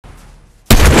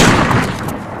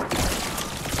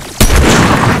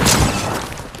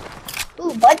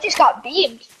butt just got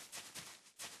beamed.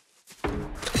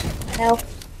 No.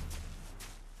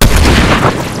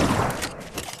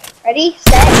 Ready,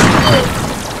 set, beam.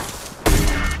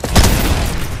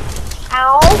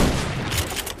 Ow.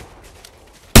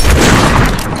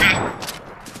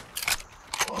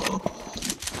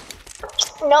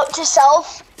 Note to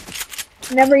self.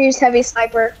 Never use heavy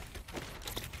sniper.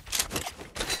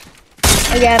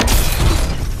 Again.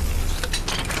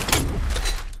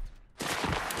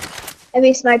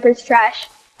 Heavy sniper's trash.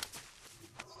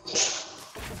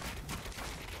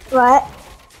 What?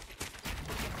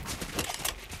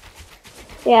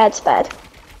 Yeah, it's bad.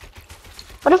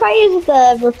 What if I use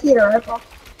the repeater rifle?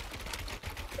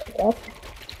 Okay.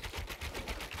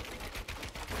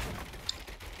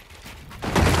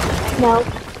 No.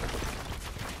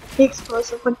 The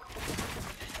explosive one.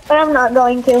 But I'm not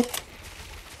going to.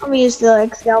 I'm gonna use the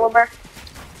Excalibur.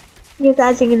 Because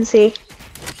as you can see,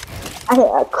 I hit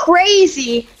a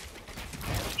crazy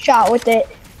shot with it.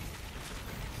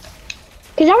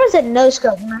 Because I was at no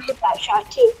scope when I hit that shot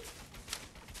too.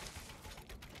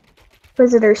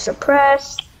 Visitor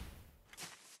suppressed.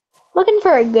 Looking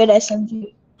for a good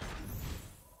SMG.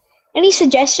 Any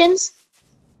suggestions?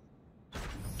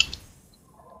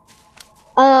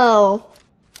 Oh.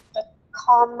 The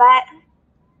combat.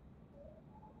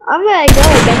 I'm gonna go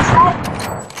against that.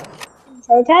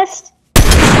 Protest.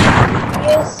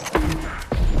 Use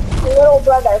the little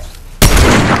brother.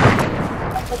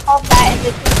 Of the combat in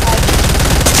the team.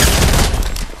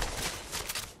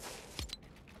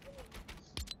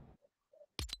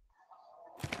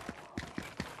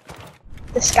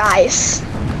 The skies.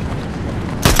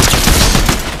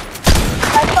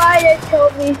 That's why it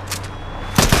killed me.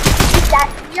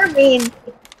 You're mean.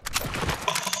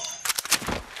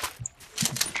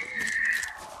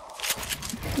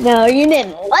 No, you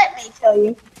didn't let me kill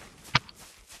you.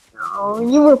 No,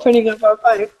 you were putting up a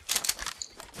fight.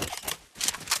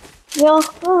 Yeah.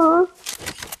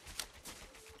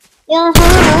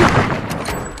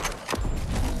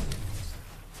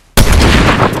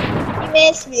 You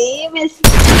miss me. You miss me.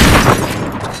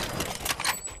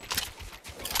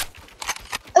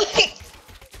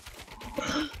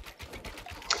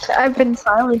 I've been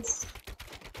silenced.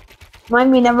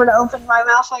 Remind me never to open my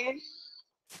mouth again.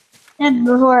 And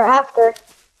before or after.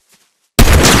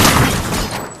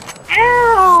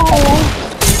 Ow!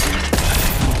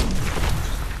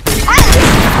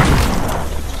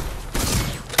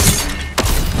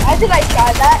 Why did I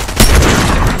try that?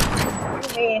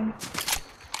 What do you mean?